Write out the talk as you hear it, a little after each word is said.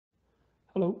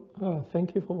Hello,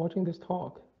 thank you for watching this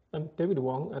talk. I'm David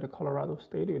Wang at Colorado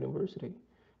State University,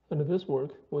 and this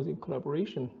work was in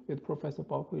collaboration with Professor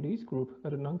Bao Huili's group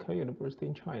at Nankai University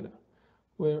in China,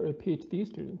 where a PhD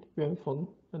student, Yuan Feng,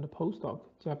 and a postdoc,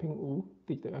 Jiaping Wu,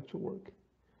 did the actual work.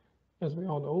 As we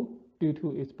all know, due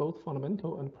to its both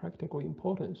fundamental and practical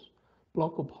importance,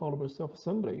 blockable polymer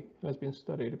self-assembly has been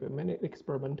studied by many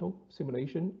experimental,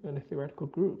 simulation, and theoretical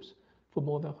groups for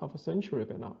more than half a century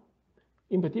by now.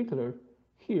 In particular,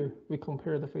 here we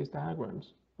compare the phase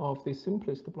diagrams of the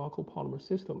simplest blockable polymer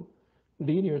system,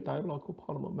 linear diblockable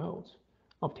polymer melts,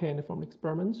 obtained from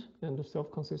experiments and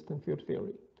self-consistent field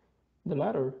theory. The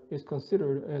latter is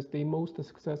considered as the most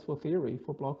successful theory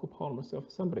for blockable polymer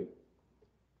self-assembly.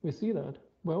 We see that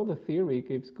while the theory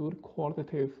gives good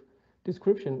qualitative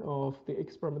description of the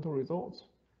experimental results,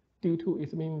 due to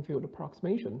its mean field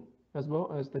approximation, as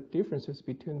well as the differences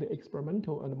between the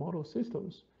experimental and model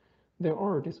systems, there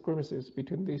are discrepancies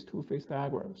between these two phase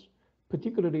diagrams,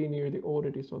 particularly near the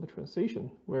order disorder transition,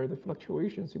 where the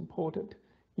fluctuations important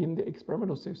in the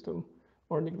experimental system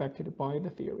are neglected by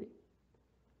the theory.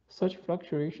 Such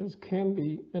fluctuations can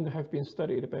be and have been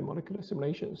studied by molecular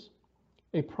simulations.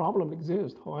 A problem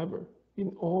exists, however, in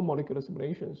all molecular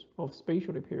simulations of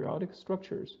spatially periodic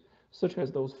structures, such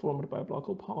as those formed by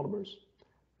blockable polymers.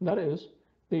 That is,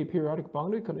 the periodic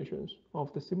boundary conditions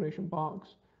of the simulation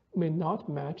box may not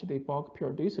match the bulk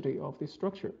periodicity of the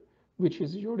structure, which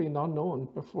is usually not known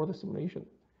before the simulation,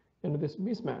 and this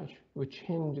mismatch will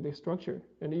change the structure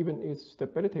and even its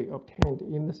stability obtained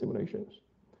in the simulations.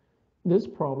 This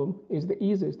problem is the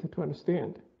easiest to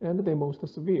understand and the most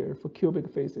severe for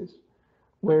cubic phases,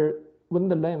 where when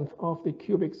the length of the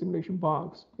cubic simulation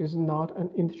box is not an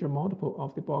integer multiple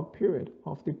of the bulk period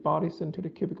of the body-centered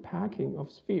cubic packing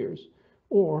of spheres,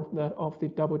 or that of the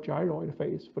double gyroid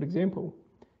phase, for example,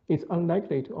 it's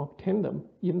unlikely to obtain them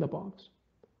in the box.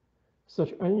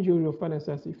 Such unusual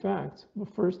finite-size effects were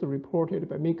first reported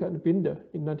by Mika and Binder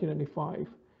in 1995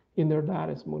 in their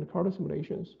lattice Monte Carlo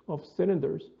simulations of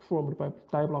cylinders formed by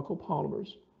diblockable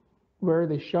polymers, where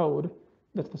they showed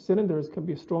that the cylinders can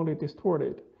be strongly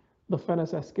distorted, the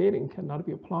finite-size scaling cannot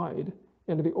be applied,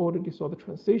 and the order disorder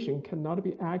transition cannot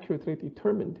be accurately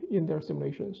determined in their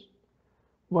simulations.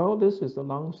 While this is a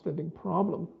long-standing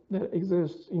problem that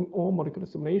exists in all molecular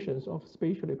simulations of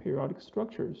spatially periodic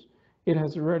structures, it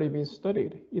has rarely been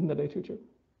studied in the literature.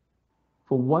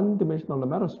 For one-dimensional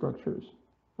lamella structures,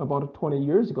 about 20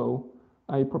 years ago,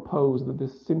 I proposed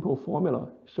this simple formula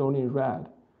shown in red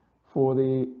for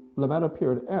the lamella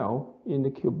period L in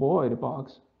the cuboid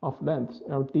box of lengths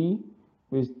LD,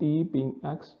 with D being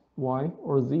X, Y,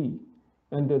 or Z,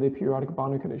 under the periodic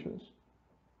boundary conditions.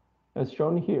 As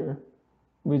shown here,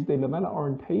 with the lamella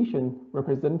orientation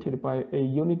represented by a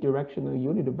unidirectional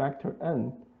unit vector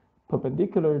n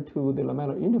perpendicular to the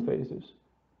lamella interfaces,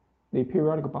 the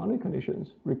periodic boundary conditions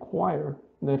require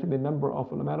that the number of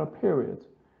lamella periods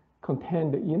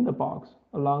contained in the box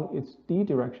along its d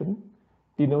direction,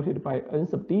 denoted by n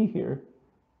sub d here,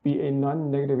 be a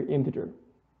non-negative integer.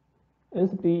 N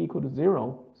sub d equal to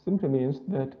 0 simply means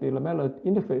that the lamella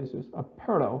interfaces are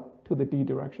parallel to the d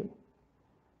direction.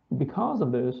 Because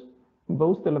of this,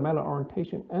 both the lamella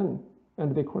orientation n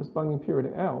and the corresponding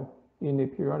period L in a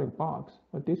periodic box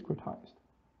are discretized.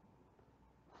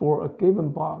 For a given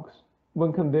box,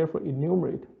 one can therefore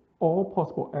enumerate all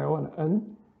possible L and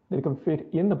n that can fit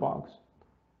in the box,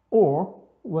 or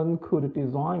one could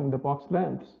design the box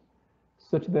lengths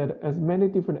such that as many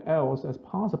different L's as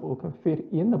possible can fit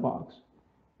in the box,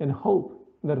 and hope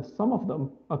that some of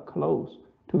them are close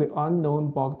to the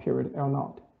unknown bulk period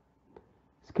L0.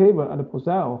 Scaver and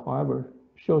Posel, however,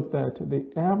 showed that the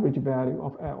average value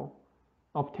of L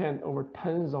obtained over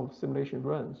tens of simulation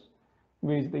runs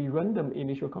with the random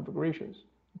initial configurations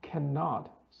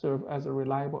cannot serve as a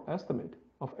reliable estimate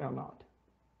of L0.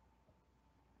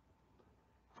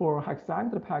 For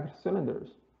hexagonal packed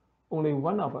cylinders, only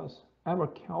one of us ever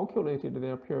calculated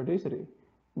their periodicity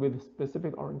with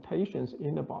specific orientations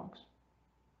in the box.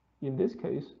 In this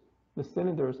case, the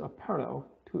cylinders are parallel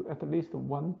to at least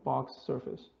one box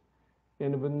surface,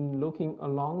 and when looking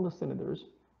along the cylinders,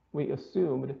 we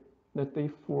assumed that they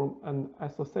form an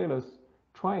isosceles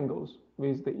triangles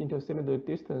with the intercylinder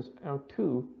distance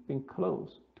L2 being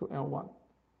close to L1.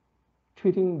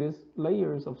 Treating these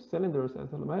layers of cylinders as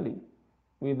lamellae,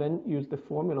 we then use the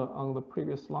formula on the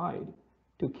previous slide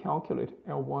to calculate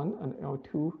L1 and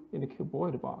L2 in the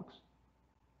cuboid box.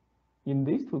 In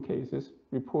these two cases,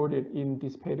 reported in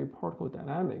dissipative particle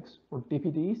dynamics or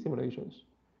DPD simulations,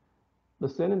 the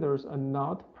cylinders are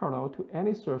not parallel to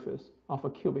any surface of a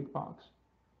cubic box,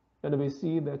 and we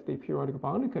see that the periodic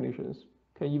boundary conditions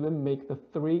can even make the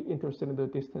three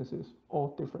intercylinder distances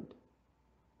all different.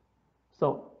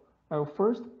 So I will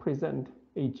first present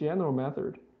a general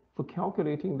method for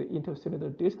calculating the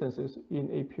intercylinder distances in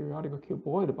a periodic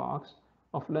cuboid box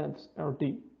of lengths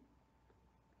LD.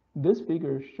 This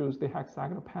figure shows the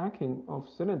hexagonal packing of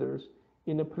cylinders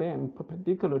in a plane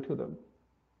perpendicular to them.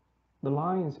 The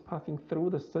lines passing through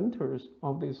the centers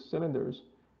of these cylinders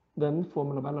then form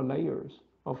lamellar layers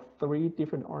of three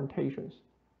different orientations,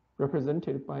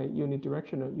 represented by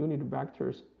unidirectional unit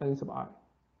vectors n sub I.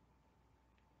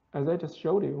 As I just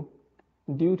showed you,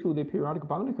 due to the periodic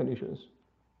boundary conditions,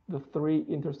 the three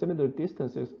intercylinder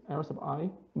distances L sub I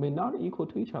may not equal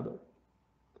to each other.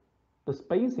 The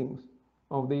spacings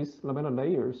of these lamellar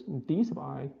layers d sub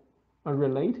I are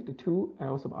related to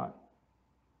L sub I.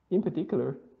 In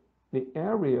particular, the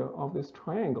area of this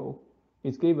triangle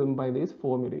is given by this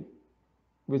formulae,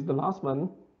 with the last one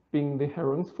being the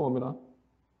Heron's formula.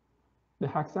 The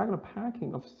hexagonal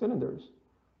packing of cylinders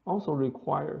also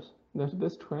requires that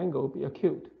this triangle be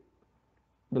acute.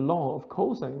 The law of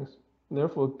cosines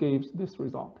therefore gives this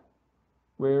result,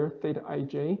 where theta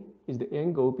ij is the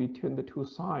angle between the two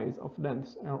sides of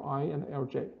lengths Li and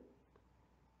Lj.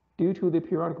 Due to the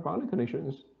periodic boundary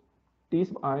conditions, d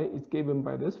sub I is given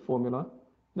by this formula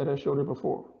that I showed you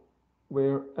before,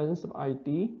 where n sub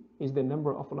id is the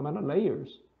number of lamellar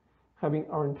layers having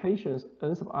orientations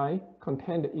n sub I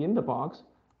contained in the box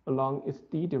along its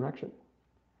d direction.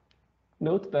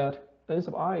 Note that n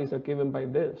sub i's are given by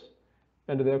this,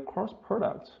 and their cross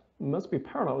products must be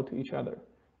parallel to each other,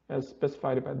 as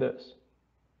specified by this.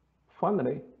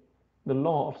 Finally, the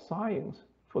law of sines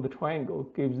for the triangle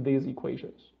gives these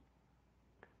equations.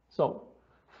 So,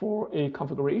 for a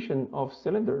configuration of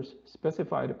cylinders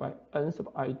specified by n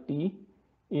sub id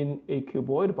in a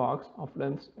cuboid box of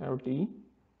lengths LD,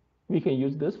 we can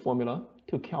use this formula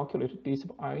to calculate d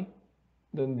sub I,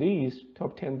 then these to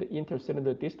obtain the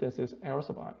intercylinder distances L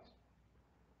sub I.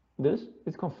 This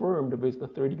is confirmed with the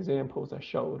 3 examples I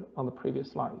showed on the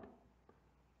previous slide.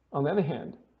 On the other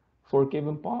hand, for a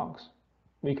given box,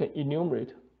 we can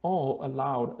enumerate all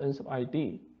allowed n sub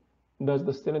id, thus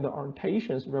the cylinder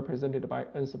orientations represented by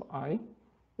n sub I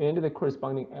and the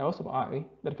corresponding L sub I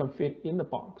that can fit in the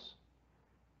box.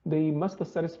 They must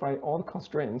satisfy all the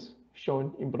constraints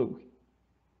shown in blue.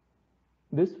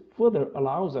 This further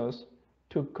allows us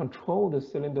to control the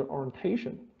cylinder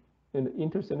orientation and the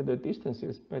intercylinder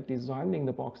distances by designing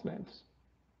the box lengths.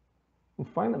 And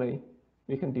finally,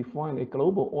 we can define a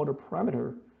global order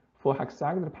parameter for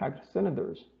hexagonal packed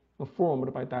cylinders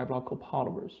formed by diblock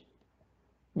copolymers,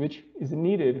 which is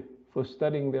needed for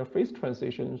studying their phase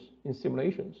transitions in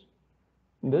simulations.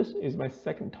 This is my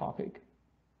second topic.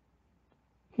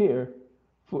 Here,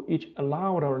 for each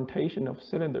allowed orientation of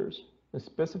cylinders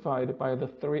specified by the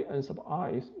 3 n sub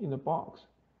i's in the box,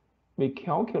 we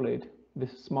calculate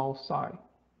this small psi,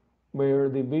 where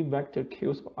the v vector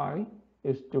q sub I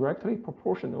is directly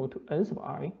proportional to n sub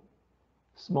I.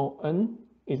 Small n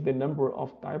is the number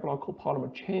of diblock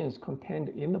copolymer chains contained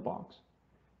in the box,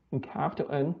 and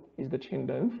capital N is the chain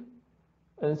length.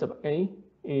 N sub A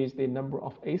is the number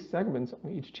of A segments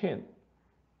on each chain,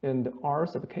 and R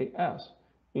sub ks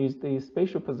is the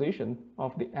spatial position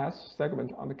of the S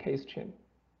segment on the case chain.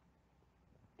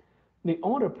 The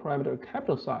order parameter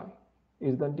capital psi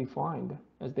is then defined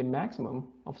as the maximum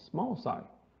of small psi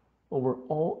over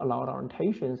all allowed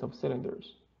orientations of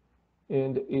cylinders,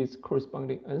 and its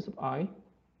corresponding n sub I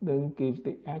then gives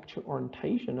the actual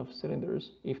orientation of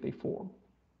cylinders if they form.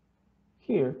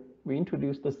 Here, we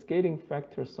introduce the scaling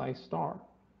factor psi star,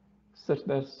 such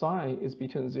that psi is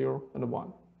between 0 and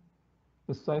 1.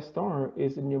 The psi star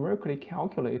is numerically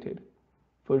calculated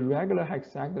for regular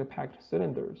hexagonal packed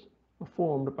cylinders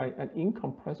formed by an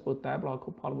incompressible diblock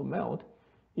copolymer melt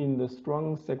in the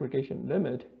strong segregation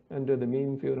limit under the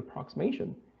mean field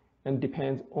approximation, and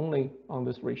depends only on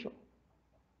this ratio.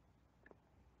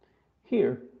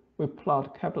 Here, we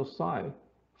plot capital psi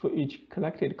for each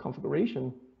collected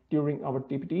configuration during our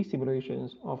DPD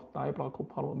simulations of diblock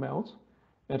copolymer melts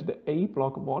at the A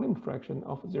block volume fraction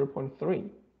of 0.3,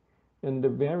 and the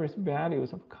various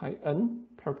values of chi n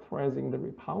characterizing the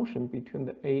repulsion between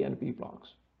the A and B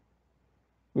blocks.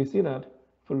 We see that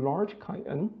for large chi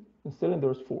n, the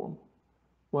cylinders form,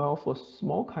 while for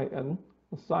small chi n,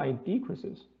 the psi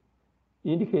decreases,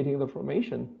 indicating the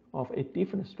formation of a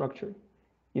different structure,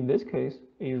 in this case,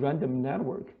 a random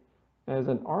network, as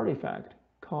an artifact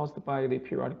caused by the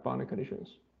periodic boundary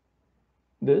conditions.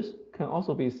 This can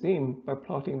also be seen by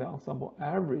plotting the ensemble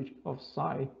average of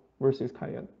psi versus chi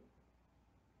n.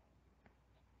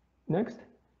 Next,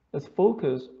 let's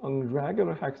focus on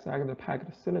regular hexagonal packed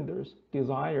cylinders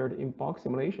desired in box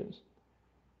simulations.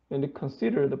 and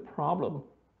consider the problem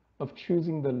of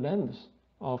choosing the length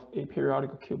of a periodic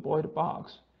cuboid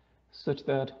box such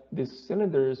that the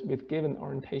cylinders with given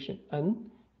orientation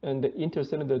N and the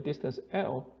intercylinder distance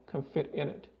L can fit in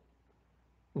it.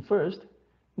 First,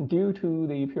 due to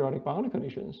the periodic boundary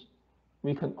conditions,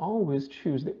 we can always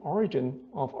choose the origin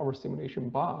of our simulation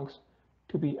box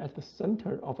to be at the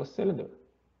center of a cylinder,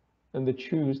 and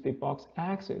choose the box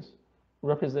axis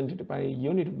represented by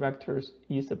unit vectors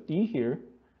E sub d here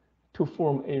to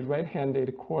form a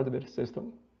right-handed coordinate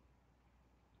system.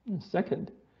 And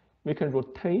second, we can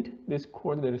rotate this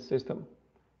coordinate system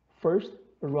first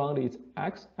around its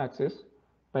x-axis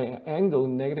by an angle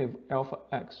negative alpha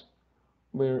x,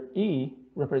 where E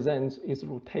represents its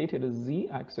rotated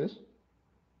z-axis,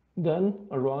 then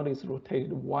around its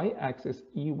rotated y-axis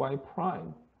EY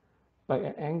prime by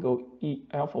an angle E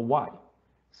alpha y,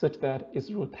 such that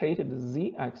its rotated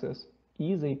z-axis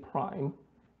EZ prime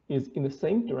is in the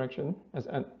same direction as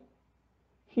N.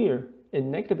 Here, a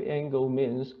negative angle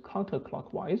means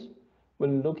counterclockwise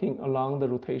when looking along the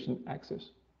rotation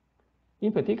axis.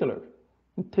 In particular,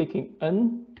 taking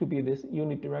N to be this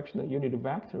unidirectional unit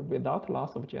vector without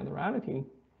loss of generality,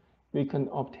 we can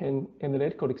obtain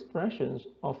analytical expressions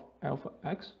of alpha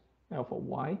x, alpha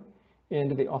y,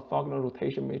 and the orthogonal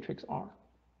rotation matrix R.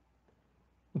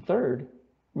 Third,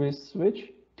 we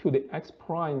switch to the x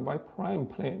prime, y prime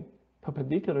plane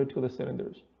perpendicular to the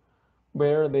cylinders,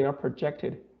 where they are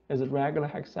projected as regular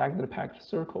hexagonal packed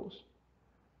circles.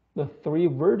 The three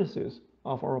vertices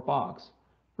of our box,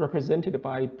 represented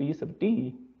by B sub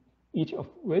d, each of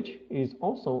which is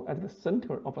also at the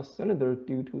center of a cylinder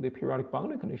due to the periodic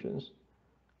boundary conditions,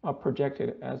 are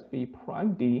projected as B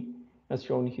prime d, as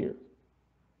shown here.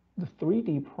 The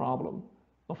 3D problem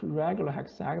of regular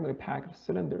hexagonally packed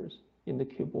cylinders in the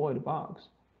cuboid box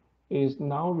is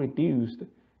now reduced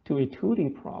to a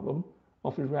 2D problem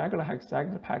of regular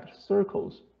hexagonally packed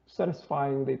circles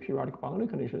satisfying the periodic boundary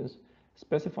conditions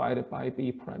specified by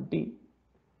B prime d.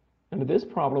 And this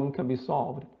problem can be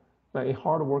solved by a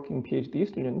hard-working PhD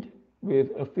student with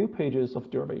a few pages of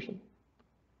derivation.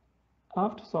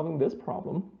 After solving this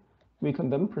problem, we can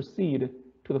then proceed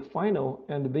to the final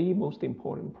and the most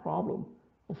important problem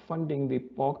of finding the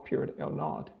bulk period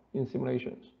L0 in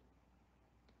simulations.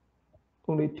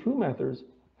 Only two methods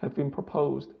have been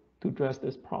proposed to address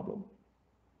this problem.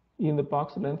 In the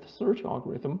box length search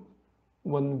algorithm,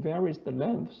 one varies the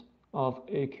lengths of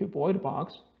a cuboid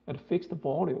box at fixed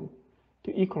volume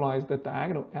to equalize the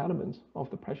diagonal elements of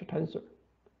the pressure tensor.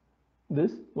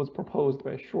 This was proposed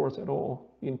by Schwartz et al.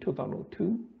 In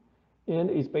 2002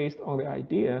 and is based on the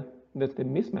idea that the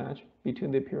mismatch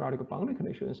between the periodic boundary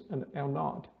conditions and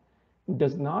L0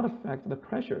 does not affect the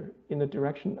pressure in the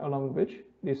direction along which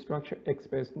the structure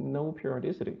exhibits no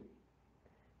periodicity.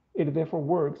 It therefore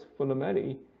works for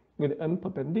lamellae with M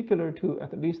perpendicular to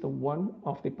at least one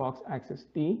of the box axis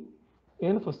D,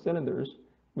 and for cylinders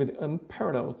with M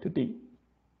parallel to D,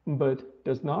 but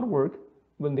does not work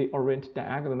when they orient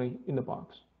diagonally in the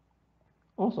box.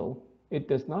 Also, it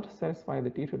does not satisfy the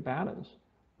D2 balance,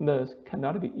 thus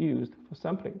cannot be used for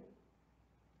sampling.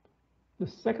 The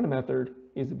second method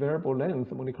is variable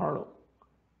length Monte Carlo,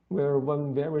 where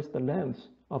one varies the length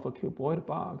of a cuboid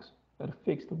box at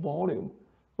fixed volume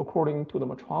according to the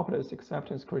metropolis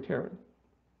acceptance criterion.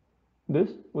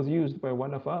 This was used by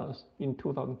one of us in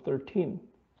 2013,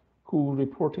 who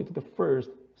reported the first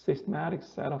systematic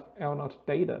set of L0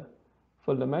 data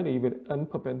for lamellae with N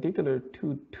perpendicular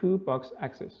to two box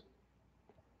axes.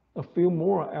 A few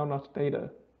more L0 data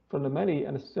for lamellae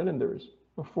and cylinders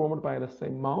formed by the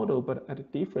same model but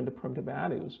at different primitive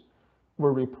values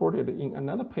were reported in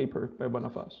another paper by one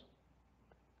of us.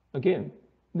 Again,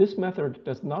 this method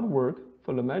does not work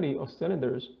for lamellae or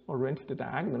cylinders oriented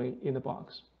diagonally in the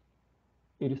box.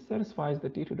 It satisfies the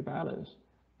D2 balance,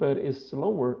 but is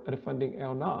slower at finding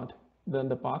L0 than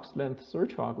the box length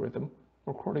search algorithm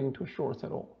according to Schwartz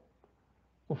et al.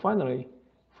 Well, finally,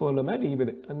 for lamellae with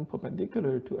N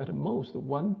perpendicular to at most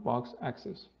one box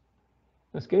axis,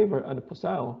 Scaver and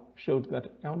Purcell showed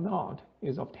that L0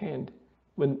 is obtained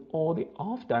when all the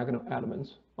off-diagonal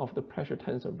elements of the pressure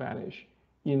tensor vanish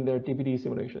in their DBD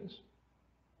simulations.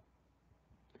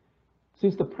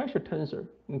 Since the pressure tensor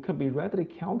can be readily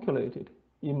calculated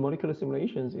in molecular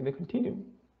simulations in the continuum,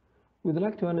 we'd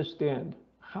like to understand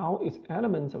how its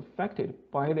elements are affected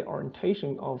by the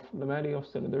orientation of lamellae of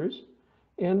cylinders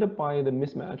and by the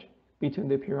mismatch between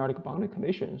the periodic boundary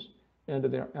conditions and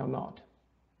their L0.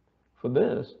 For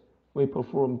this, we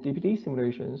perform DBD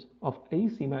simulations of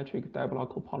asymmetric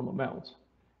diblock copolymer melts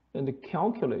and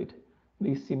calculate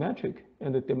the symmetric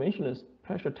and the dimensionless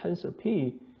pressure tensor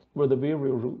P with the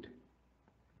virial root.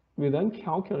 We then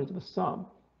calculate the sum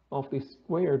of the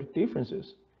squared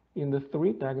differences in the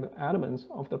three diagonal elements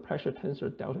of the pressure tensor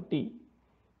delta D,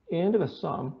 and the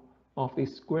sum of the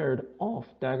squared of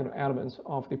diagonal elements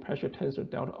of the pressure tensor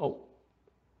delta O.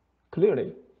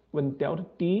 Clearly, when delta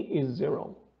D is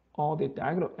 0, all the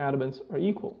diagonal elements are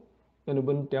equal, and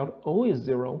when delta O is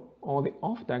 0, all the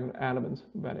off-diagonal elements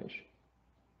vanish.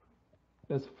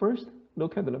 Let's first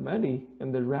look at the lamella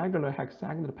and the regular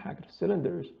hexagonal packed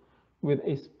cylinders with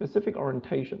a specific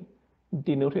orientation,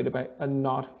 denoted by a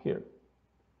knot here.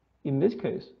 In this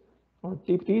case, our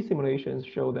deep D simulations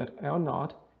show that L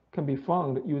naught can be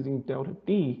found using delta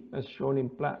D as shown in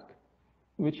black,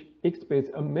 which exhibits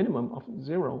a minimum of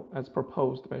 0 as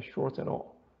proposed by Schwartz et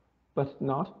al., but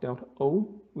not delta O,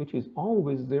 which is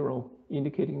always 0,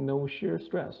 indicating no shear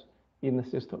stress in the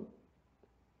system.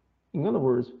 In other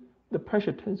words, the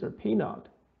pressure tensor P naught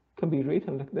can be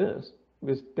written like this,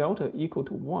 with delta equal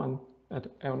to 1 at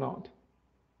L naught.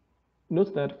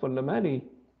 Note that for lamella,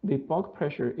 the bulk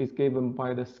pressure is given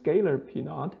by the scalar P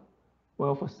naught,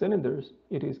 while for cylinders,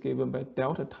 it is given by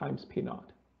delta times P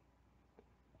naught.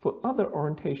 For other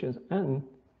orientations N,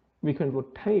 we can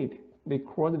rotate the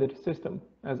coordinate system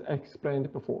as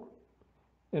explained before,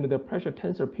 and the pressure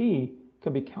tensor P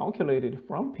can be calculated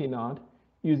from P naught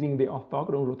using the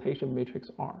orthogonal rotation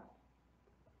matrix R.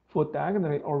 For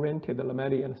diagonally oriented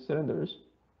lamella and cylinders,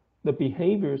 the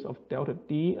behaviors of delta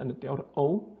D and delta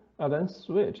O are then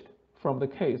switched from the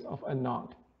case of N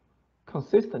naught,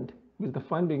 consistent with the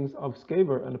findings of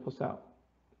Scaver and Purcell.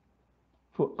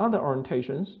 For other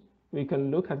orientations, we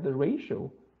can look at the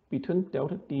ratio between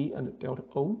delta D and delta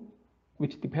O,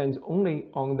 which depends only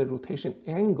on the rotation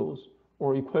angles,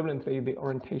 or equivalently the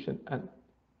orientation N.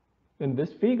 And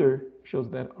this figure shows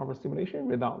that our simulation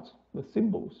results, the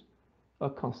symbols, are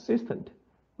consistent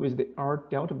with the R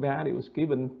delta values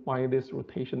given by this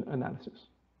rotation analysis.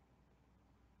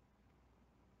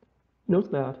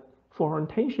 Note that for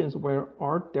orientations where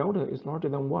R delta is larger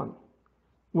than 1,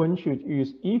 one should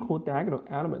use equal diagonal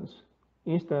elements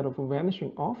instead of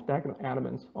vanishing off diagonal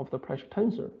elements of the pressure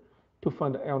tensor to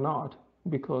find L naught,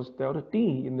 because delta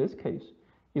D in this case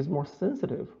is more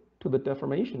sensitive to the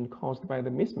deformation caused by the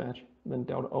mismatch than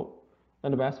delta O,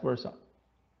 and vice versa.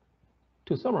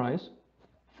 To summarize,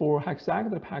 for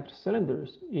hexagonal packed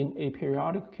cylinders in a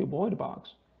periodic cuboid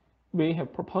box, we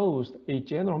have proposed a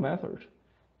general method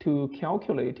to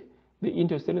calculate the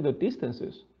intercylinder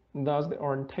distances, thus the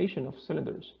orientation of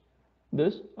cylinders.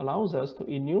 This allows us to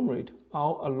enumerate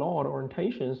all allowed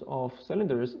orientations of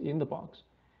cylinders in the box,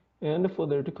 and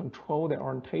further to control their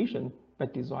orientation by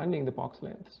designing the box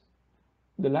lengths.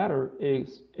 The latter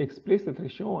is explicitly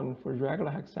shown for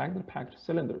regular hexagonal packed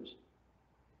cylinders.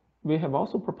 We have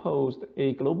also proposed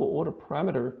a global order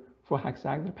parameter for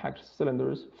hexagonal packed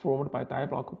cylinders formed by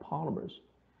diblock polymers,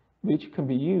 which can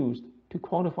be used to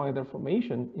quantify their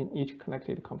formation in each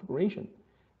connected configuration,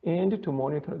 and to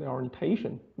monitor their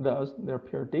orientation, thus their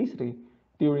periodicity,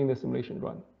 during the simulation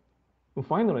run. And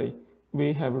finally,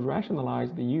 we have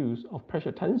rationalized the use of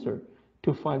pressure tensor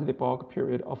to find the bulk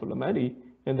period of lamella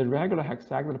and the regular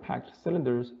hexagonal packed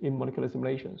cylinders in molecular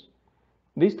simulations.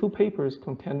 These two papers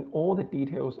contain all the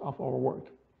details of our work.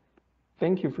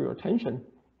 Thank you for your attention,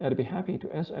 and I'd be happy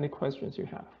to answer any questions you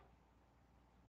have.